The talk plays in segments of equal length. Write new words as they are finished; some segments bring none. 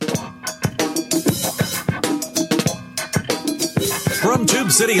From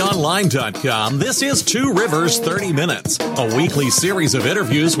TubeCityOnline.com, this is Two Rivers 30 Minutes, a weekly series of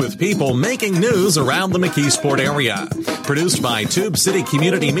interviews with people making news around the McKeesport area. Produced by Tube City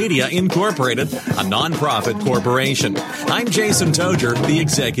Community Media Incorporated, a nonprofit corporation. I'm Jason Toger, the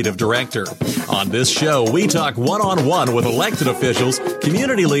Executive Director. On this show, we talk one-on-one with elected officials,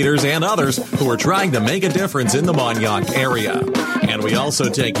 community leaders, and others who are trying to make a difference in the Mon-Yough area. And we also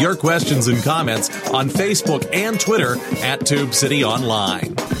take your questions and comments on Facebook and Twitter at Tube City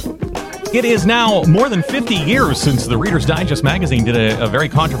Online. It is now more than 50 years since the Reader's Digest magazine did a very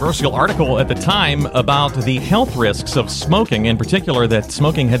controversial article at the time about the health risks of smoking, in particular that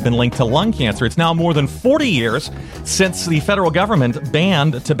smoking had been linked to lung cancer. It's now more than 40 years since the federal government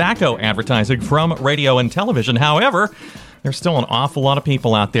banned tobacco advertising from radio and television. However, there's still an awful lot of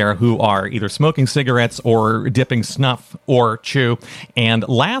people out there who are either smoking cigarettes or dipping snuff or chew. And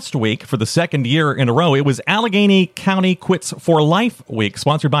last week, for the second year in a row, it was Allegheny County Quits for Life Week,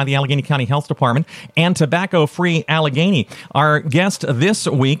 sponsored by the Allegheny County Health Department and Tobacco Free Allegheny. Our guest this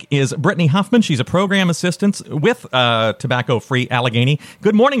week is Brittany Huffman. She's a program assistant with Tobacco Free Allegheny.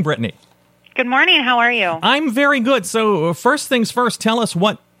 Good morning, Brittany. Good morning. How are you? I'm very good. So first things first, tell us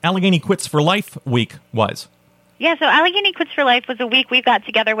what Allegheny Quits for Life Week was. Yeah, so Allegheny Quits for Life was a week we got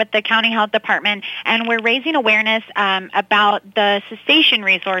together with the County Health Department, and we're raising awareness about the cessation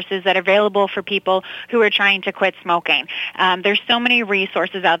resources that are available for people who are trying to quit smoking. There's so many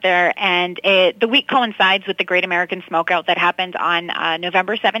resources out there, and the week coincides with the Great American Smokeout that happened on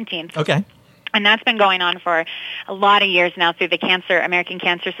November 17th. Okay. And that's been going on for a lot of years now through the American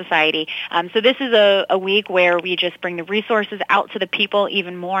Cancer Society. So this is a week where we just bring the resources out to the people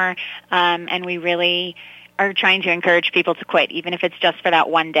even more, and we really are trying to encourage people to quit, even if it's just for that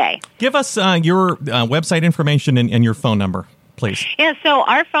one day. Give us your website information and your phone number, please. Yeah, so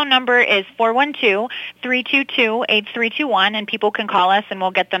our phone number is 412-322-8321, and people can call us, and we'll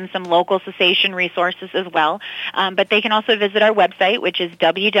get them some local cessation resources as well. But they can also visit our website, which is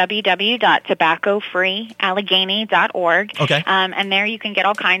www.tobaccofreeallegheny.org. Okay. And there you can get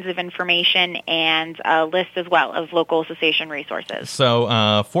all kinds of information and a list as well of local cessation resources. So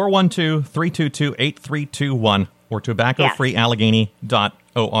 412-322-8321 or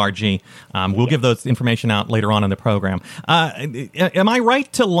tobaccofreeallegheny.org. We'll give those information out later on in the program. Am I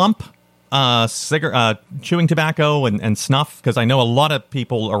right to lump chewing tobacco and snuff? Because I know a lot of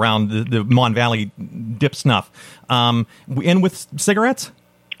people around the Mon Valley dip snuff in with cigarettes?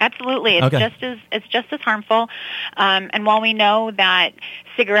 Absolutely. It's just as harmful. And while we know that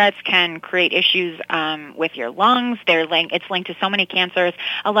cigarettes can create issues with your lungs, it's linked to so many cancers,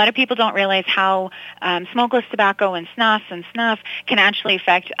 a lot of people don't realize how smokeless tobacco and snuff can actually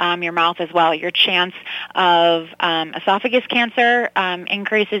affect your mouth as well. Your chance of esophagus cancer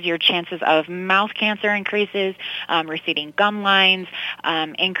increases, your chances of mouth cancer increases, receding gum lines,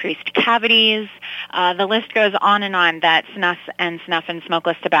 increased cavities. The list goes on that snuff and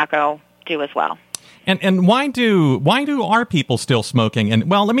smokeless tobacco do as well. And why do our people still smoking? And,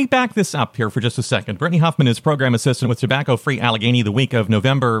 well, let me back this up here for just a second. Brittany Huffman is program assistant with Tobacco Free Allegheny. The week of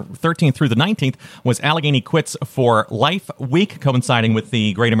November 13th through the 19th was Allegheny Quits for Life Week, coinciding with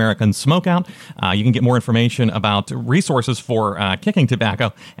the Great American Smokeout. You can get more information about resources for kicking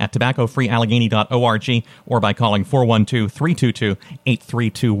tobacco at tobaccofreeallegheny.org or by calling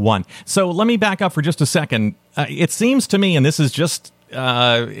 412-322-8321. So let me back up for just a second. It seems to me, and this is just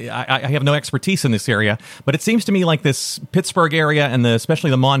I have no expertise in this area, but it seems to me like this Pittsburgh area and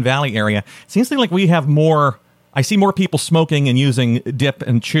especially the Mon Valley area, it seems to me like we have I see more people smoking and using dip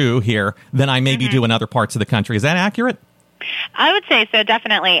and chew here than I maybe do in other parts of the country. Is that accurate? I would say so,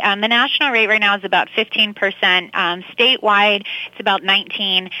 definitely. The national rate right now is about 15%. Statewide, it's about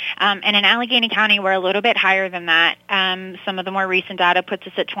 19%. And in Allegheny County, we're a little bit higher than that. Some of the more recent data puts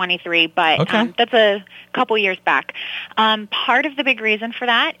us at 23%, but that's a couple years back. Part of the big reason for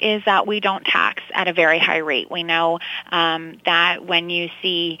that is that we don't tax at a very high rate. We know that when you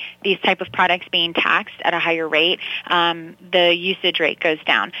see these type of products being taxed at a higher rate, the usage rate goes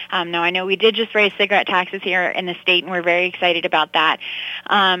down. Now, I know we did just raise cigarette taxes here in the state, and we're very excited about that.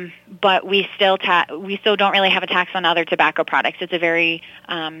 But we still don't really have a tax on other tobacco products. It's a very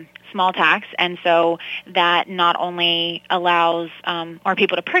small tax, and so that not only allows more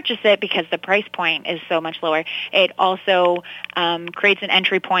people to purchase it because the price point is so much lower, it also creates an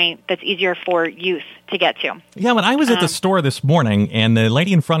entry point that's easier for youth to get to. Yeah, when I was at the store this morning, and the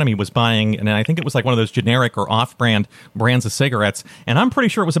lady in front of me was buying, and I think it was like one of those generic or off-brand brands of cigarettes, and I'm pretty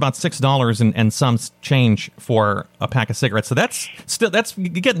sure it was about $6 and some change for a pack of cigarettes. So that's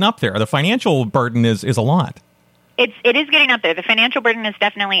getting up there. The financial burden is a lot. It is getting up there. The financial burden is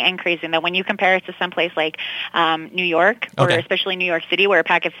definitely increasing, though, when you compare it to someplace like New York, or especially New York City, where a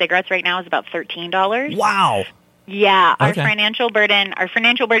pack of cigarettes right now is about $13. Wow. Yeah, our financial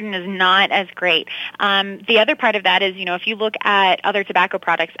burden is not as great. The other part of that is, if you look at other tobacco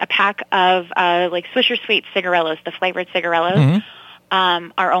products, a pack of like Swisher Sweet cigarillos, the flavored cigarillos,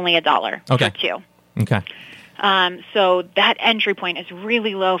 are only $1 for two. Okay. So that entry point is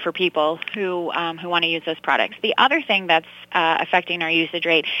really low for people who want to use those products. The other thing that's affecting our usage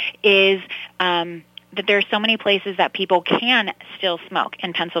rate is that there are so many places that people can still smoke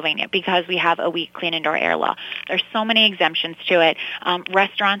in Pennsylvania because we have a weak clean indoor air law. There's so many exemptions to it.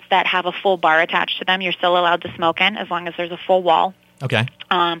 Restaurants that have a full bar attached to them, you're still allowed to smoke in as long as there's a full wall. Okay.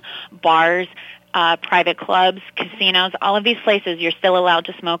 Bars, private clubs, casinos, all of these places you're still allowed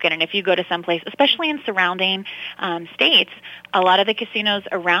to smoke in. And if you go to some place, especially in surrounding states, a lot of the casinos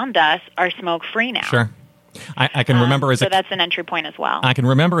around us are smoke-free now. Sure. I can remember so that's an entry point as well. I can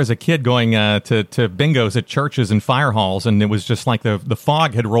remember as a kid going to bingos at churches and fire halls, and it was just like the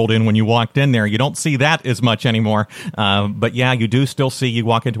fog had rolled in when you walked in there. You don't see that as much anymore. But yeah, you do still see, you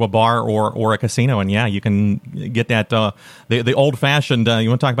walk into a bar or a casino, and yeah, you can get that the old-fashioned, you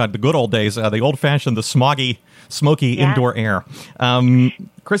want to talk about the good old days, the old-fashioned, the smoky indoor air.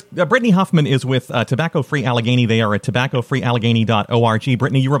 Brittany Huffman is with Tobacco Free Allegheny. They are at tobaccofreeallegheny.org.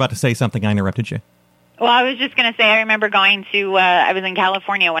 Brittany, you were about to say something. I interrupted you. Well, I was just going to say, I remember going to, I was in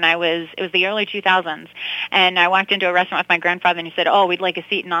California when it was the early 2000s, and I walked into a restaurant with my grandfather, and he said, we'd like a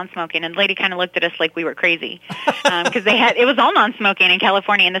seat non-smoking, and the lady kind of looked at us like we were crazy, because it was all non-smoking in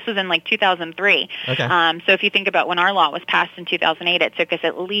California, and this was in like 2003. Okay. So if you think about when our law was passed in 2008, it took us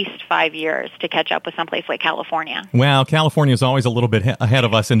at least 5 years to catch up with someplace like California. Well, California is always a little bit ahead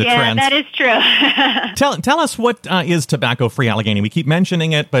of us in the trends. Yeah, that is true. Tell us what is Tobacco Free Allegheny. We keep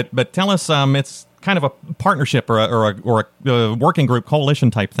mentioning it, but tell us, it's kind of a partnership or a working group, coalition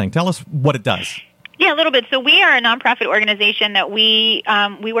type thing. Tell us what it does. Yeah, a little bit. So we are a nonprofit organization that we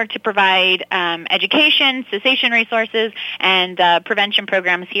work to provide education, cessation resources, and prevention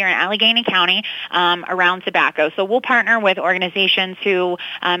programs here in Allegheny County around tobacco. So we'll partner with organizations who,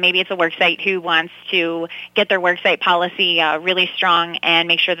 maybe it's a worksite who wants to get their worksite policy really strong and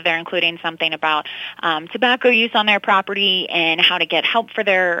make sure that they're including something about tobacco use on their property and how to get help for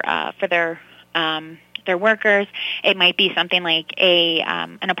their workers. It might be something like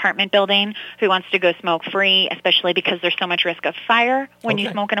an apartment building who wants to go smoke-free, especially because there's so much risk of fire when you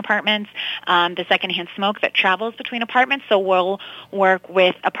smoke in apartments, the secondhand smoke that travels between apartments. So we'll work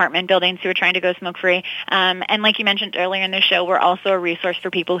with apartment buildings who are trying to go smoke-free. And like you mentioned earlier in the show, we're also a resource for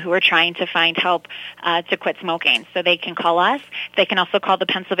people who are trying to find help to quit smoking. So they can call us. They can also call the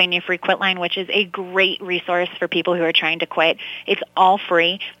Pennsylvania Free Quit Line, which is a great resource for people who are trying to quit. It's all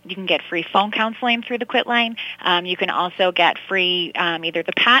free. You can get free phone counseling through the Quit Line. You can also get free either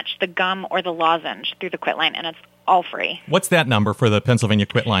the patch, the gum, or the lozenge through the Quit Line, and it's all free. What's that number for the Pennsylvania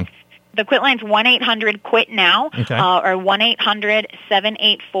Quit Line? The Quit Line's 1-800-QUIT-NOW, or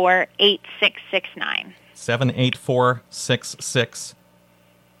 1-800-784-8669.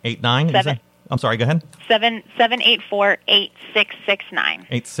 784-6689? I'm sorry, go ahead. 784-8669.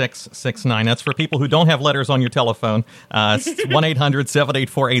 8669. That's for people who don't have letters on your telephone.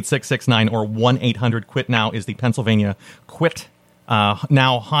 1-800-784-8669 or 1-800-QUIT-NOW is the Pennsylvania Quit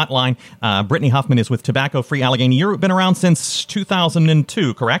Now hotline. Brittany Huffman is with Tobacco Free Allegheny. You've been around since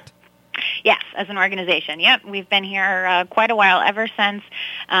 2002, correct? Yes, as an organization. Yep, we've been here quite a while, ever since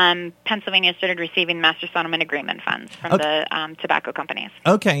Pennsylvania started receiving Master Settlement Agreement funds from the tobacco companies.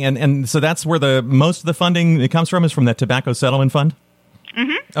 Okay, and so that's where most of the funding it comes from, is from that Tobacco Settlement Fund?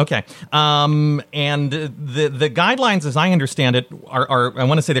 Mm-hmm. Okay. And the guidelines, as I understand it, are I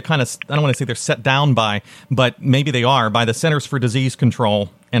want to say they're kind of, I don't want to say they're set down by, but maybe they are, by the Centers for Disease Control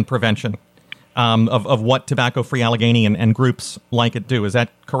and Prevention. Of what Tobacco Free Allegheny and groups like it do. Is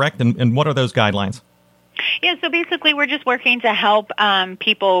that correct? And what are those guidelines? Yeah, so basically we're just working to help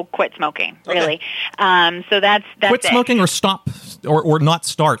people quit smoking, really. So that's quit smoking or stop or not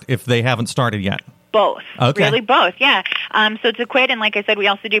start if they haven't started yet. Both. Okay. Really both, yeah. So to quit, and like I said, we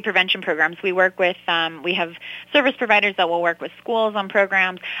also do prevention programs. We work with, we have service providers that will work with schools on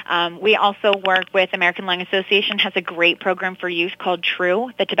programs. We also work with American Lung Association, has a great program for youth called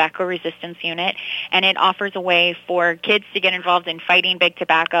TRUE, the Tobacco Resistance Unit, and it offers a way for kids to get involved in fighting big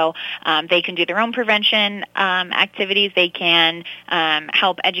tobacco. They can do their own prevention activities. They can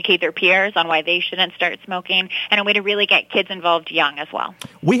help educate their peers on why they shouldn't start smoking, and a way to really get kids involved young as well.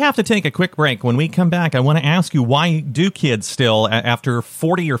 We have to take a quick break. When we come back, I want to ask you, why do kids still, after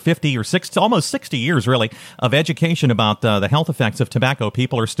 40 or 50 or 60, almost 60 years, really, of education about the health effects of tobacco,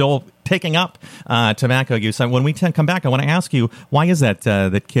 people are still taking up tobacco use. And when we come back, I want to ask you, why is that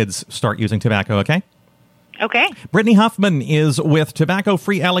that kids start using tobacco, okay? Okay. Brittany Huffman is with Tobacco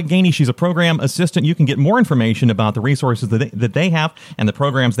Free Allegheny. She's a program assistant. You can get more information about the resources that they have and the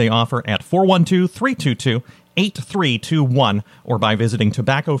programs they offer at 412-322-8321 or by visiting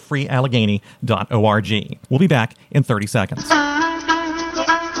tobaccofreeallegheny.org. We'll be back in 30 seconds.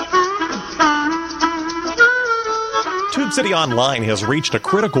 Tube City Online has reached a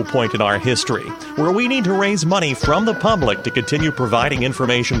critical point in our history where we need to raise money from the public to continue providing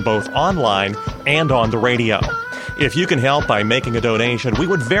information both online and on the radio. If you can help by making a donation, we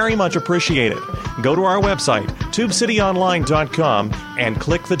would very much appreciate it. Go to our website, tubecityonline.com, and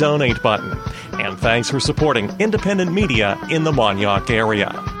click the donate button. And thanks for supporting independent media in the Mon-Yough area.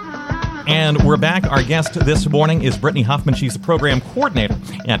 And we're back. Our guest this morning is Brittany Huffman. She's the program coordinator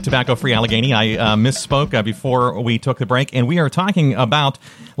at Tobacco Free Allegheny. I misspoke before we took the break, and we are talking about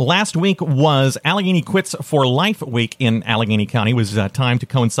last week was Allegheny Quits for Life Week in Allegheny County. It was time to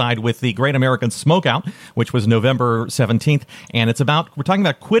coincide with the Great American Smokeout, which was November 17th, and we're talking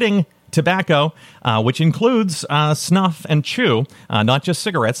about quitting tobacco, which includes snuff and chew, not just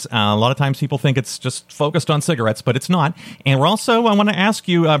cigarettes. A lot of times people think it's just focused on cigarettes, but it's not. And we're also, I want to ask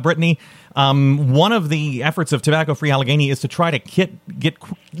you, Brittany, one of the efforts of Tobacco Free Allegheny is to try to get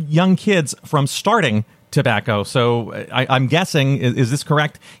young kids from starting tobacco. So I'm guessing, is this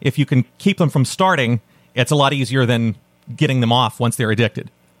correct? If you can keep them from starting, it's a lot easier than getting them off once they're addicted.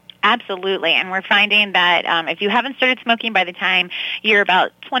 Absolutely. And we're finding that if you haven't started smoking by the time you're about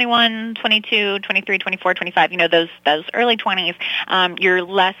 21, 22, 23, 24, 25, those early 20s, you're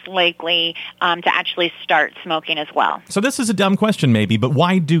less likely to actually start smoking as well. So this is a dumb question maybe, but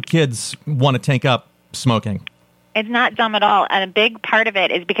why do kids want to take up smoking? It's not dumb at all. And a big part of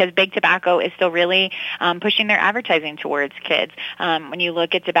it is because Big Tobacco is still really pushing their advertising towards kids. When you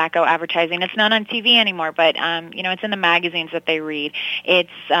look at tobacco advertising, it's not on TV anymore, but it's in the magazines that they read. It's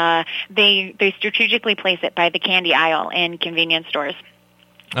they strategically place it by the candy aisle in convenience stores.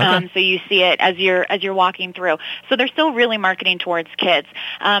 Okay. So you see it as you're walking through. So they're still really marketing towards kids.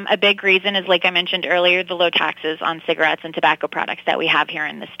 A big reason is, like I mentioned earlier, the low taxes on cigarettes and tobacco products that we have here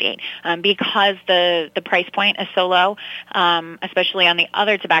in the state. Because the price point is so low, especially on the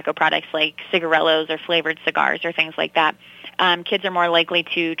other tobacco products like cigarillos or flavored cigars or things like that, kids are more likely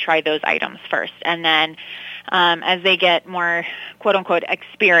to try those items first. And then as they get more, quote-unquote,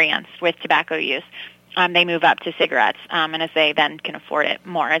 experienced with tobacco use, they move up to cigarettes, and as they then can afford it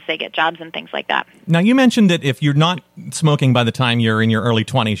more as they get jobs and things like that. Now, you mentioned that if you're not smoking by the time you're in your early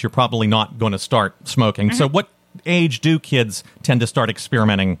 20s, you're probably not going to start smoking. Mm-hmm. So what age do kids tend to start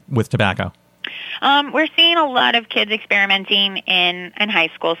experimenting with tobacco? We're seeing a lot of kids experimenting in high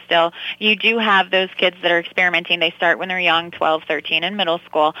school still. You do have those kids that are experimenting. They start when they're young, 12, 13, in middle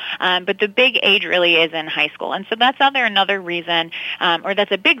school. But the big age really is in high school. And so that's another reason, or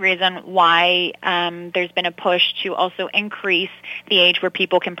that's a big reason why there's been a push to also increase the age where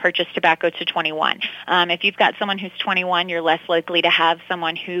people can purchase tobacco to 21. If you've got someone who's 21, you're less likely to have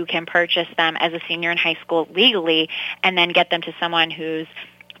someone who can purchase them as a senior in high school legally and then get them to someone who's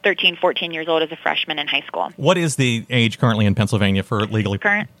 13, 14 years old as a freshman in high school. What is the age currently in Pennsylvania for legally?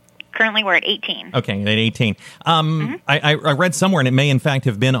 Currently, we're at 18. Okay, at 18. I read somewhere, and it may in fact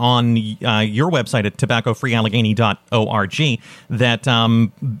have been on your website at tobaccofreeallegheny.org, that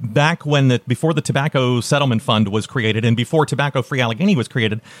back before the Tobacco Settlement Fund was created and before Tobacco Free Allegheny was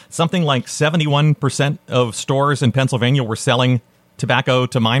created, something like 71% of stores in Pennsylvania were selling tobacco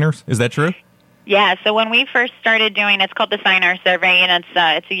to minors. Is that true? Yeah, so when we first started doing, it's called the SINAR survey, and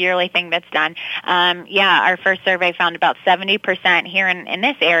it's a yearly thing that's done. Our first survey found about 70% here in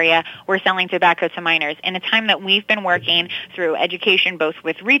this area were selling tobacco to minors. In the time that we've been working through education, both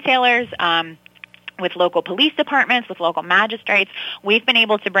with retailers, with local police departments, with local magistrates, we've been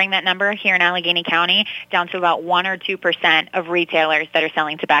able to bring that number here in Allegheny County down to about 1 or 2% of retailers that are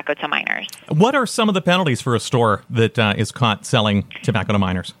selling tobacco to minors. What are some of the penalties for a store that is caught selling tobacco to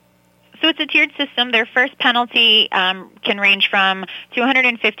minors? So it's a tiered system. Their first penalty can range from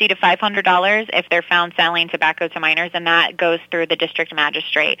 $250 to $500 if they're found selling tobacco to minors, and that goes through the district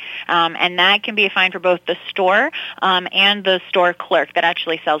magistrate. And that can be a fine for both the store and the store clerk that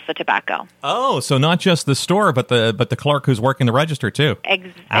actually sells the tobacco. Oh, so not just the store, but the clerk who's working the register too.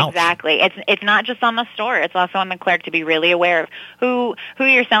 Exactly. It's not just on the store; it's also on the clerk to be really aware of who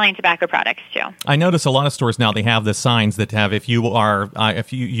you're selling tobacco products to. I notice a lot of stores now, they have the signs that have if you are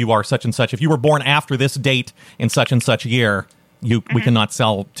such and such. If you were born after this date in such and such year, we cannot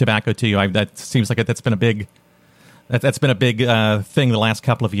sell tobacco to you. That seems like that's been a big That's been a big thing the last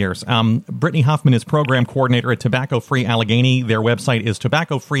couple of years. Brittany Huffman is program coordinator at Tobacco Free Allegheny. Their website is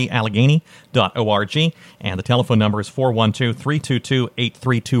tobaccofreeallegheny.org, and the telephone number is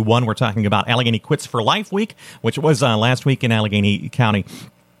 412-322-8321. We're talking about Allegheny Quits for Life Week, which was last week in Allegheny County.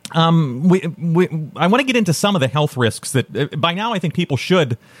 I want to get into some of the health risks that by now I think people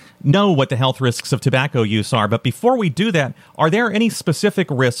should know what the health risks of tobacco use are. But before we do that, are there any specific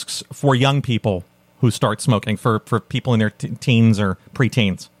risks for young people who start smoking, for people in their teens or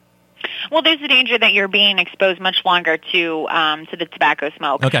preteens? Well, there's the danger that you're being exposed much longer to the tobacco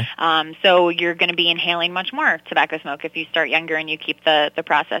smoke. Okay. So you're going to be inhaling much more tobacco smoke if you start younger and you keep the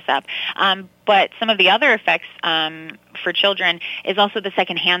process up. But some of the other effects for children is also the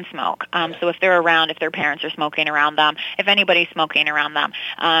secondhand smoke. So if they're around, if their parents are smoking around them, if anybody's smoking around them,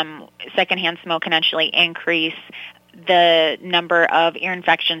 secondhand smoke can actually increase the number of ear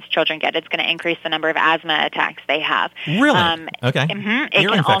infections children get. It's going to increase the number of asthma attacks they have. Really? Okay. Mm-hmm. It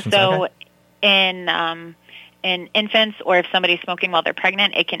can also, in infants, or if somebody's smoking while they're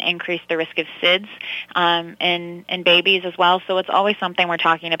pregnant, it can increase the risk of SIDS in babies as well. So it's always something we're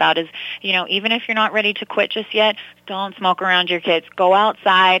talking about is, even if you're not ready to quit just yet, don't smoke around your kids. Go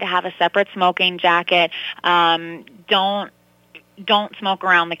outside, have a separate smoking jacket. Don't smoke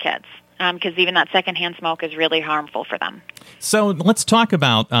around the kids. Because even that secondhand smoke is really harmful for them. So let's talk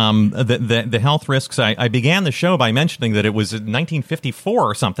about the health risks. I began the show by mentioning that it was in 1954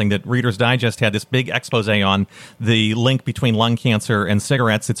 or something that Reader's Digest had this big expose on the link between lung cancer and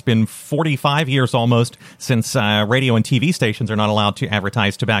cigarettes. It's been 45 years almost since radio and TV stations are not allowed to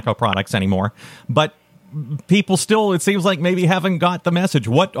advertise tobacco products anymore. But people still, it seems like, maybe haven't got the message.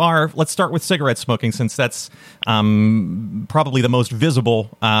 Let's start with cigarette smoking, since that's probably the most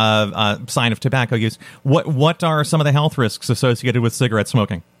visible sign of tobacco use. What are some of the health risks associated with cigarette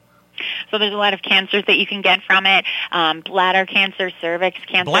smoking? So there's a lot of cancers that you can get from it. Bladder cancer, cervix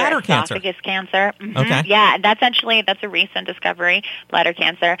cancer, esophagus cancer. Mm-hmm. Okay. Yeah, that's a recent discovery, bladder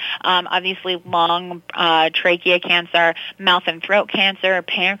cancer. Obviously lung, trachea cancer, mouth and throat cancer,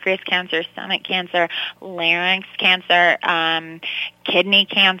 pancreas cancer, stomach cancer, larynx cancer, kidney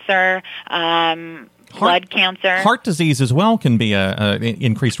cancer, blood cancer. Heart disease as well can be an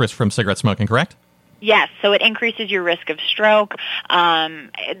increased risk from cigarette smoking, correct? Yes, so it increases your risk of stroke.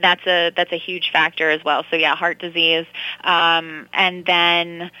 That's a huge factor as well. So yeah, heart disease, and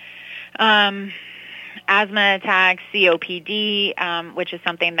then asthma attacks, COPD, which is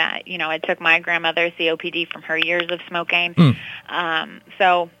something that it took my grandmother COPD from her years of smoking.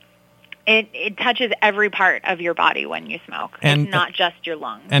 So it touches every part of your body when you smoke. It's not just your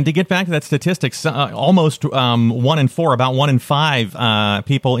lungs. And to get back to that statistics, almost 1 in 4, about 1 in 5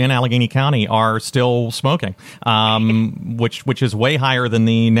 people in Allegheny County are still smoking, which is way higher than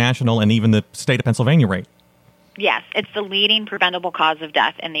the national and even the state of Pennsylvania rate. Yes, it's the leading preventable cause of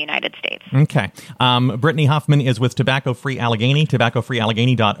death in the United States. Okay. Brittany Huffman is with Tobacco Free Allegheny,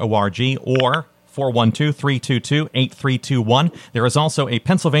 tobaccofreeallegheny.org, or 412-322-8321. There is also a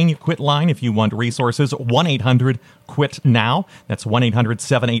Pennsylvania Quit line if you want resources, 1-800-QUIT-NOW. That's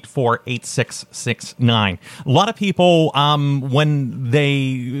 1-800-784-8669. A lot of people, when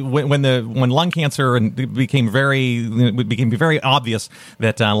lung cancer became very obvious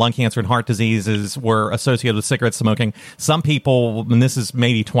that lung cancer and heart diseases were associated with cigarette smoking, some people, and this is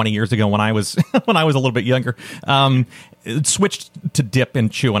maybe 20 years ago when I was a little bit younger, switched to dip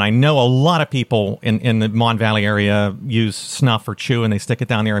and chew. And I know a lot of people in the Mon Valley area use snuff or chew, and they stick it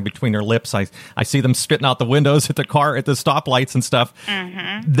down there in between their lips. I see them spitting out the windows at the stoplights and stuff.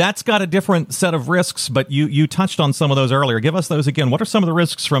 Mm-hmm. That's got a different set of risks, but you touched on some of those earlier. Give us those again. What are some of the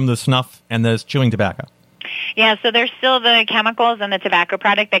risks from the snuff and the chewing tobacco? Yeah, so there's still the chemicals in the tobacco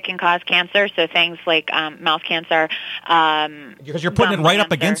product that can cause cancer, so things like mouth cancer. Because you're putting it right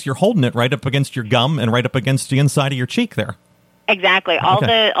up against, you're holding it right up against your gum and right up against the inside of your cheek there. Exactly. All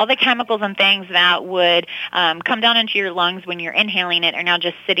the chemicals and things that would come down into your lungs when you're inhaling it are now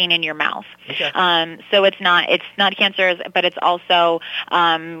just sitting in your mouth. Okay. So it's not cancer, but it's also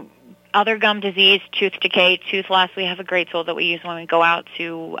other gum disease, tooth decay, tooth loss. We have a great tool that we use when we go out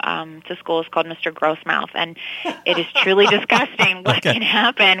to schools called Mr. Grossmouth, and it is truly disgusting what can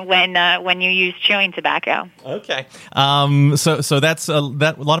happen when you use chewing tobacco. Okay. So that's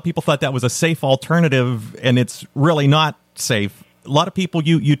that. A lot of people thought that was a safe alternative, and it's really not safe. A lot of people,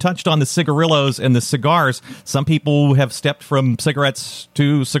 you touched on the cigarillos and the cigars. Some people have stepped from cigarettes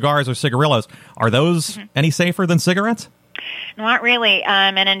to cigars or cigarillos. Are those any safer than cigarettes? Not really.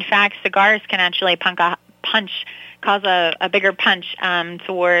 And in fact, cigars can actually cause a bigger punch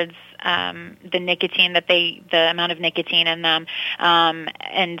towards the nicotine the amount of nicotine in them,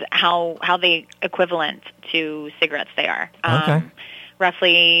 and how they equivalent to cigarettes they are. Okay.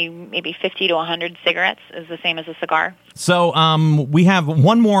 Roughly maybe 50 to 100 cigarettes is the same as a cigar. So we have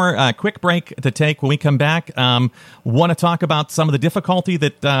one more quick break to take. When we come back, want to talk about some of the difficulty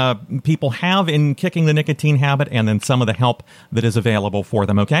that people have in kicking the nicotine habit, and then some of the help that is available for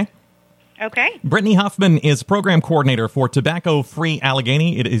them, okay? Okay. Brittany Huffman is program coordinator for Tobacco Free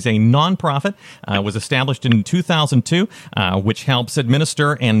Allegheny. It is a nonprofit, was established in 2002, which helps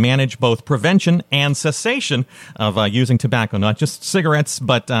administer and manage both prevention and cessation of using tobacco, not just cigarettes,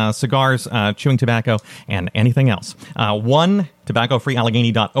 but cigars, chewing tobacco, and anything else.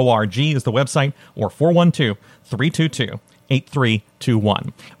 TobaccoFreeAllegheny.org is the website, or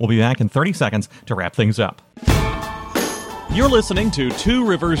 412-322-8321. We'll be back in 30 seconds to wrap things up. You're listening to Two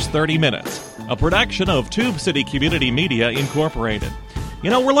Rivers 30 Minutes, a production of Tube City Community Media, Incorporated. You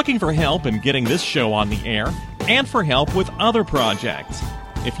know, we're looking for help in getting this show on the air and for help with other projects.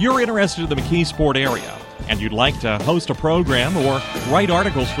 If you're interested in the McKeesport area and you'd like to host a program or write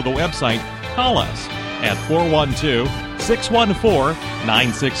articles for the website, call us at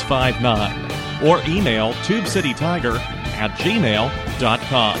 412-614-9659 or email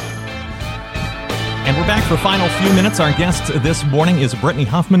tubecitytiger@gmail.com. And we're back for final few minutes. Our guest this morning is Brittany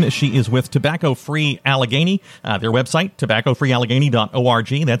Huffman. She is with Tobacco Free Allegheny. Their website,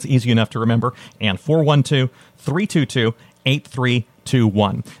 tobaccofreeallegheny.org. That's easy enough to remember. And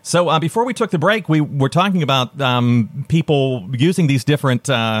 412-322-8321. So before we took the break, we were talking about people using these different,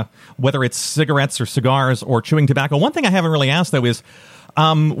 whether it's cigarettes or cigars or chewing tobacco. One thing I haven't really asked, though, is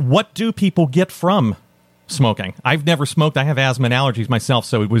what do people get from smoking? I've never smoked. I have asthma and allergies myself,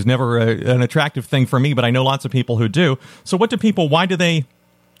 so it was never an attractive thing for me, but I know lots of people who do. So why do they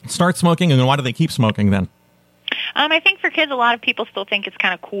start smoking, and why do they keep smoking then? I think for kids, a lot of people still think it's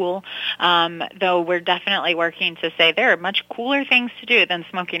kind of cool, though we're definitely working to say there are much cooler things to do than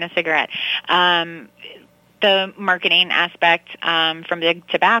smoking a cigarette. The marketing aspect from big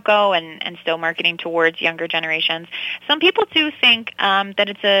tobacco and still marketing towards younger generations. Some people do think that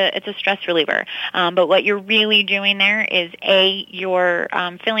it's a stress reliever, but what you're really doing there is A, you're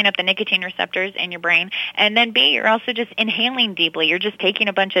filling up the nicotine receptors in your brain, and then B, you're also just inhaling deeply. You're just taking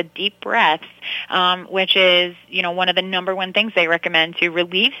a bunch of deep breaths, which is one of the number one things they recommend to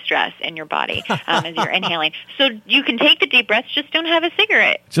relieve stress in your body as you're inhaling. So you can take the deep breaths, just don't have a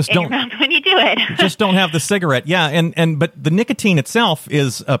cigarette in your mouth when you do it. Just don't have the cigarette, yeah, but the nicotine itself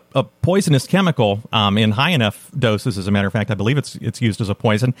is a poisonous chemical in high enough doses. As a matter of fact, I believe it's used as a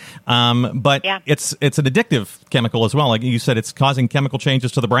poison. But yeah, it's an addictive chemical as well. Like you said, it's causing chemical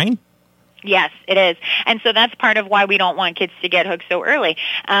changes to the brain. Yes, it is. And so that's part of why we don't want kids to get hooked so early.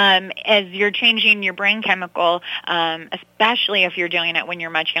 As you're changing your brain chemical, especially if you're doing it when you're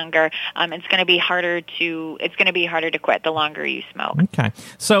much younger, it's going to be harder to quit the longer you smoke. Okay.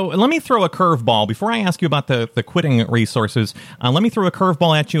 So let me throw a curveball. Before I ask you about the quitting resources, let me throw a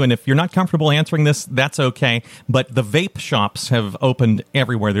curveball at you, and if you're not comfortable answering this, that's okay. But the vape shops have opened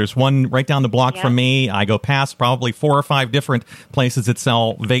everywhere. There's one right down the block from me. I go past probably 4 or 5 different places that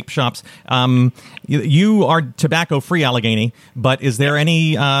sell vape shops. You are Tobacco Free Allegheny, but is there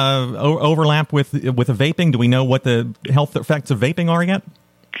any overlap with a vaping? Do we know what the health effects of vaping are yet?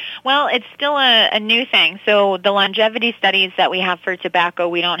 Well, it's still a new thing. So the longevity studies that we have for tobacco,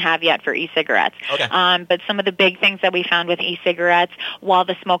 we don't have yet for e-cigarettes. Okay. But some of the big things that we found with e-cigarettes, while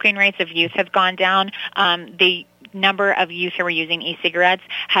the smoking rates of youth have gone down, the number of youth who are using e-cigarettes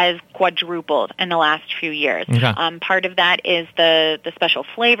has quadrupled in the last few years. Okay. Part of that is the special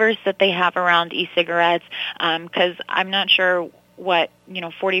flavors that they have around e-cigarettes, because I'm not sure what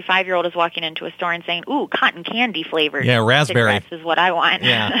 45-year-old is walking into a store and saying, "Ooh, cotton candy flavored raspberry cigarettes is what I want."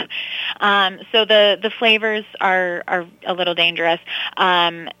 Yeah. So the flavors are a little dangerous.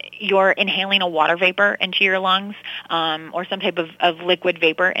 You're inhaling a water vapor into your lungs, or some type of liquid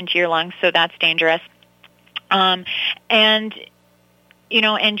vapor into your lungs, so that's dangerous. And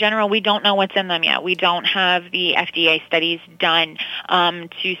in general, we don't know what's in them yet. We don't have the FDA studies done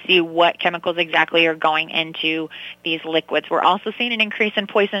to see what chemicals exactly are going into these liquids. We're also seeing an increase in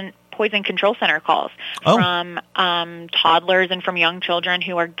Poison Control Center calls from toddlers and from young children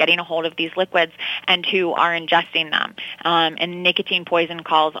who are getting a hold of these liquids and who are ingesting them. And nicotine poison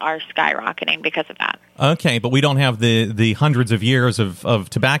calls are skyrocketing because of that. Okay, but we don't have the hundreds of years of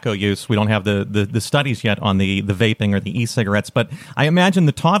tobacco use. We don't have the studies yet on the vaping or the e-cigarettes. But I imagine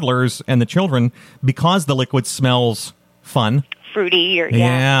the toddlers and the children, because the liquid smells fun. Fruity.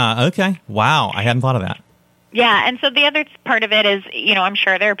 Yeah, okay. Wow, I hadn't thought of that. Yeah, and so the other part of it is, I'm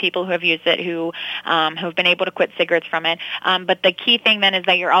sure there are people who have used it who have been able to quit cigarettes from it. But the key thing then is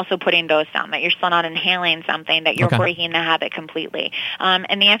that you're also putting those down, that you're still not inhaling something, that you're breaking the habit completely.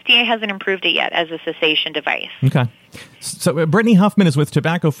 And the FDA hasn't approved it yet as a cessation device. Okay. So Brittany Huffman is with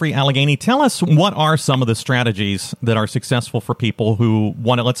Tobacco Free Allegheny. Tell us, what are some of the strategies that are successful for people who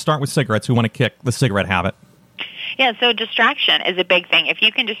want to, let's start with cigarettes, who want to kick the cigarette habit? Yeah, so distraction is a big thing. If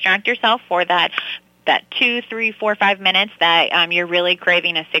you can distract yourself for that 2, 3, 4, 5 minutes that you're really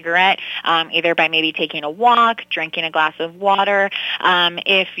craving a cigarette, either by maybe taking a walk, drinking a glass of water,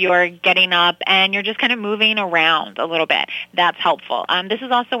 if you're getting up and you're just kind of moving around a little bit, that's helpful. This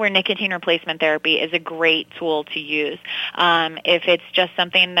is also where nicotine replacement therapy is a great tool to use. If it's just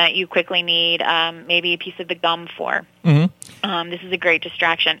something that you quickly need maybe a piece of the gum for. Mm-hmm. This is a great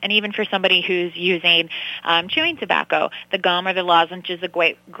distraction. And even for somebody who's using chewing tobacco, the gum or the lozenge is a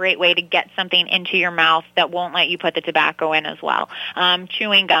great way to get something into your mouth that won't let you put the tobacco in as well.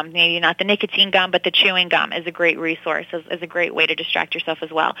 Chewing gum, maybe not the nicotine gum, but the chewing gum is a great resource, is a great way to distract yourself as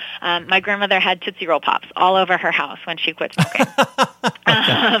well. My grandmother had Tootsie Roll Pops all over her house when she quit smoking.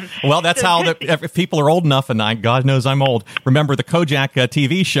 Well, that's how if people are old enough, and God knows I'm old, remember the Kojak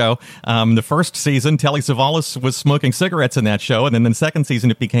TV show. The first season, Telly Savalas was smoking cigarettes in that show, and then in the second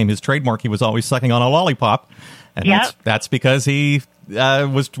season it became his trademark. He was always sucking on a lollipop. And that's because he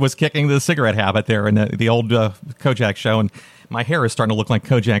was kicking the cigarette habit there in the old Kojak show. And my hair is starting to look like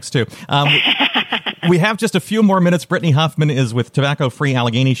Kojak's too. We have just a few more minutes. Brittany Huffman is with Tobacco Free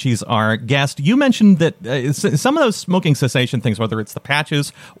Allegheny. She's our guest. You mentioned that some of those smoking cessation things, whether it's the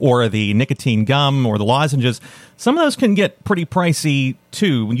patches or the nicotine gum or the lozenges, some of those can get pretty pricey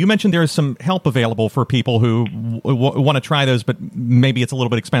too. You mentioned there's some help available for people who want to try those, but maybe it's a little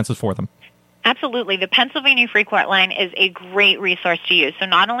bit expensive for them. Absolutely. The Pennsylvania Free Quit line is a great resource to use. So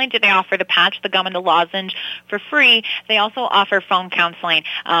not only do they offer the patch, the gum, and the lozenge for free, they also offer phone counseling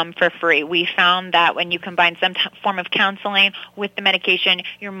for free. We found that when you combine some form of counseling with the medication,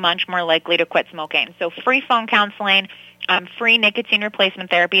 you're much more likely to quit smoking. So free phone counseling, free nicotine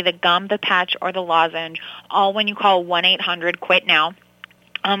replacement therapy, the gum, the patch, or the lozenge, all when you call 1-800-QUIT-NOW.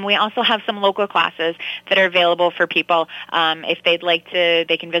 We also have some local classes that are available for people. If they'd like to,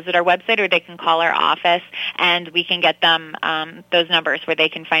 they can visit our website or they can call our office, and we can get them those numbers where they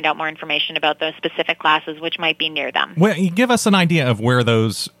can find out more information about those specific classes, which might be near them. Well, give us an idea of where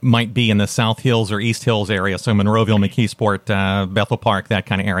those might be in the South Hills or East Hills area, so Monroeville, McKeesport, Bethel Park, that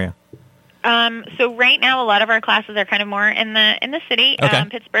kind of area. So right now, a lot of our classes are kind of more in the city. Okay.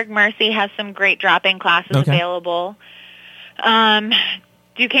 Pittsburgh Mercy has some great drop-in classes available.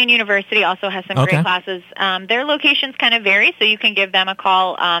 Duquesne University also has some great classes. Their locations kind of vary, so you can give them a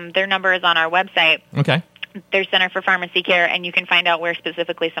call. Their number is on our website. Okay. Their Center for Pharmacy Care, and you can find out where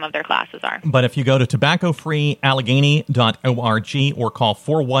specifically some of their classes are. But if you go to tobaccofreeallegheny.org or call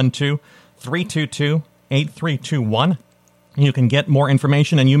 412-322-8321, you can get more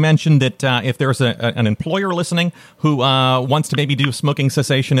information. And you mentioned that if there's an employer listening who wants to maybe do smoking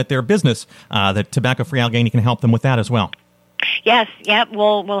cessation at their business, that Tobacco Free Allegheny can help them with that as well. Yes,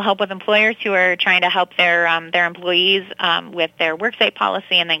 we'll help with employers who are trying to help their employees with their worksite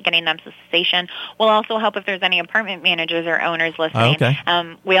policy and then getting them to cessation. We'll also help if there's any apartment managers or owners listening.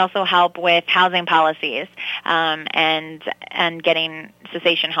 We also help with housing policies and getting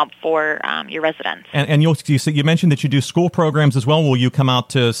cessation help for your residents. And you mentioned that you do school programs as well. Will you come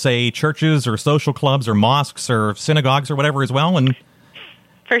out to, say, churches or social clubs or mosques or synagogues or whatever as well? And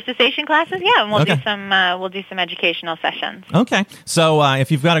for cessation classes, and we'll do some educational sessions. Okay, so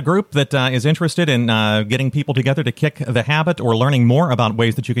if you've got a group that is interested in getting people together to kick the habit or learning more about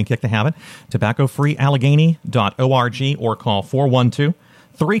ways that you can kick the habit, tobaccofreeallegheny.org or call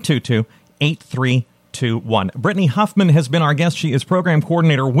 412-322-8321. Brittany Huffman has been our guest. She is program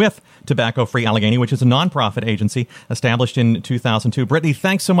coordinator with Tobacco Free Allegheny, which is a nonprofit agency established in 2002. Brittany,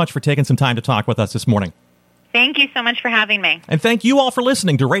 thanks so much for taking some time to talk with us this morning. Thank you so much for having me. And thank you all for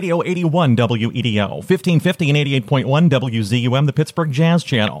listening to Radio 81 WEDO, 1550 and 88.1 WZUM, the Pittsburgh Jazz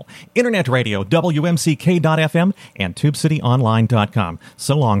Channel, Internet Radio, WMCK.FM, and TubeCityOnline.com.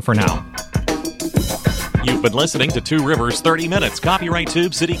 So long for now. You've been listening to Two Rivers 30 Minutes, copyright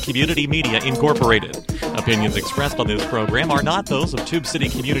Tube City Community Media, Incorporated. Opinions expressed on this program are not those of Tube City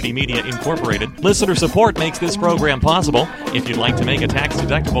Community Media, Incorporated. Listener support makes this program possible. If you'd like to make a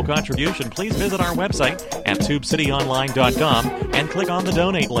tax-deductible contribution, please visit our website at TubeCityOnline.com and click on the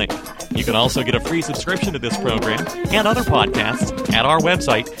donate link. You can also get a free subscription to this program and other podcasts at our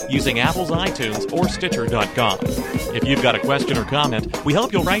website using Apple's iTunes or Stitcher.com. If you've got a question or comment, we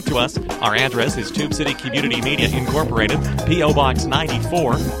hope you'll write to us. Our address is Tube City Community Media Incorporated, P.O. Box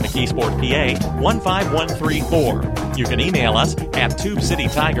 94, McKeesport, PA 15134. You can email us at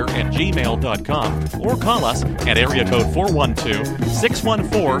tubecitytiger@gmail.com or call us at area code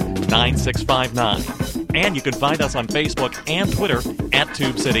 412-614-9659. And you can find us on Facebook and Twitter at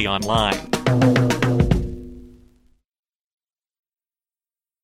Tube City Online.